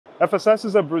FSS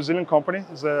is a Brazilian company.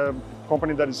 It's a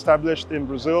company that is established in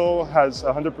Brazil, has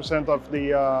 100% of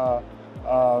the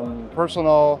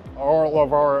personnel, all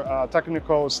of our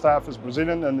technical staff is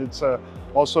Brazilian, and it's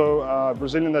also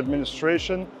Brazilian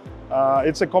administration.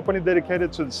 It's a company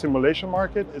dedicated to the simulation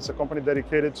market. It's a company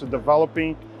dedicated to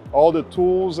developing all the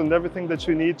tools and everything that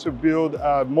you need to build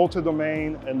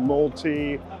multi-domain and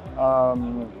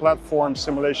multi-platform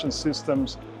simulation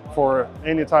systems for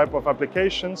any type of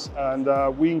applications. And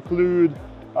we include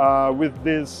with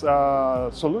these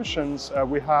solutions,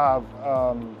 we have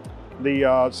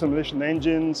the simulation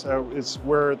engines. Is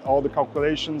where all the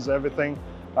calculations, everything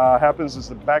happens. Is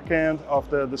the backend of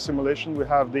the simulation. We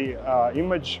have the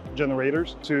image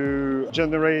generators to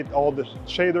generate all the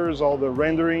shaders, all the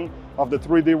rendering of the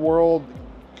 3D world.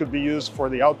 Could be used for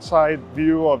the outside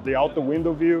view of the out the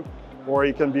window view, or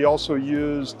it can be also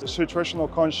used situational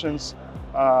conscious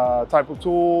type of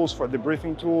tools, for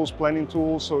debriefing tools, planning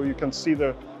tools, so you can see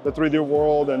the 3D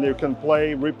world and you can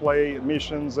replay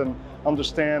missions and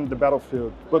understand the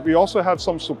battlefield. But we also have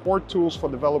some support tools for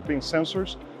developing sensor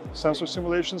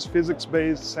simulations,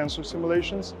 physics-based sensor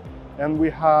simulations. And we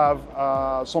have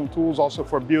some tools also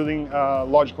for building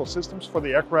logical systems for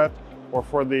the aircraft or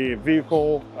for the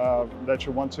vehicle that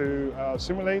you want to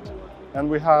simulate. And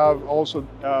we have also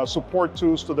support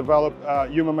tools to develop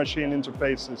human-machine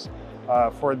interfaces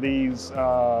for these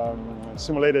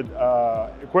simulated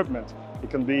equipment. It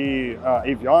can be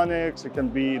avionics, it can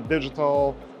be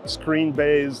digital,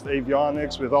 screen-based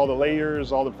avionics with all the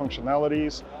layers, all the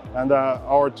functionalities. And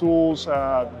our tools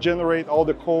generate all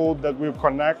the code that will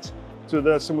connect to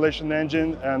the simulation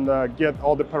engine and get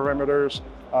all the parameters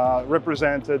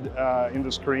represented in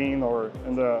the screen or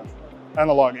in the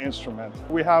analog instrument.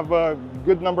 We have a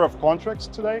good number of contracts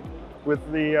today with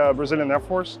the Brazilian Air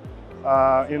Force,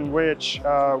 in which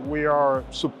we are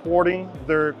supporting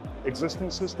their existing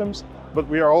systems, but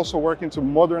we are also working to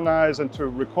modernize and to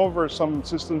recover some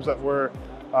systems that were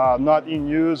not in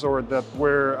use or that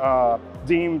were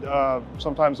deemed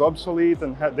sometimes obsolete,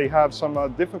 and they have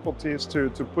some difficulties to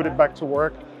put it back to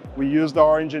work. We used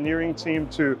our engineering team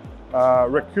to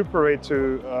recuperate,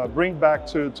 to bring back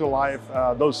to life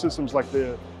those systems like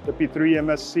the P3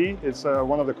 MSC. It's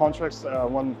one of the contracts,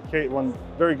 one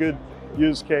very good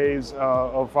use case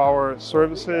of our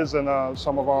services and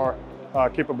some of our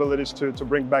capabilities to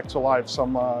bring back to life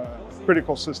some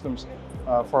critical systems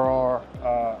for our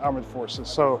armed forces.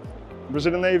 So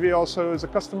Brazilian Navy also is a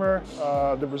customer.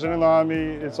 The Brazilian Army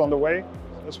is on the way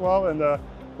as well. And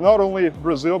not only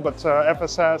Brazil, but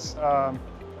FSS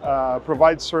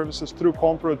provides services through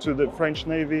Compro to the French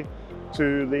Navy,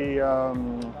 to the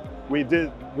we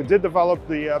did develop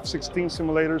the F-16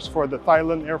 simulators for the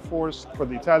Thailand Air Force, for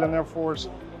the Italian Air Force,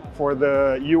 for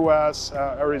the US,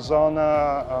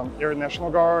 Arizona Air National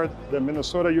Guard, the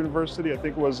Minnesota University, I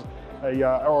think it was a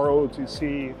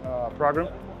ROTC program.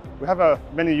 We have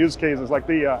many use cases like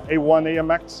the A1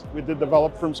 AMX we did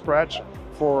develop from scratch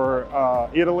for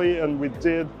Italy, and we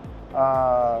did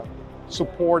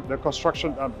support the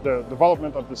construction of the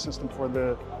development of the system for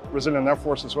the Brazilian Air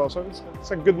Force as well. So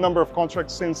it's a good number of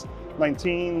contracts since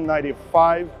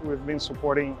 1995. We've been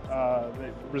supporting the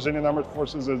Brazilian Armed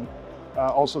Forces and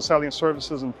also selling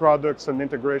services and products and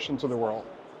integration to the world.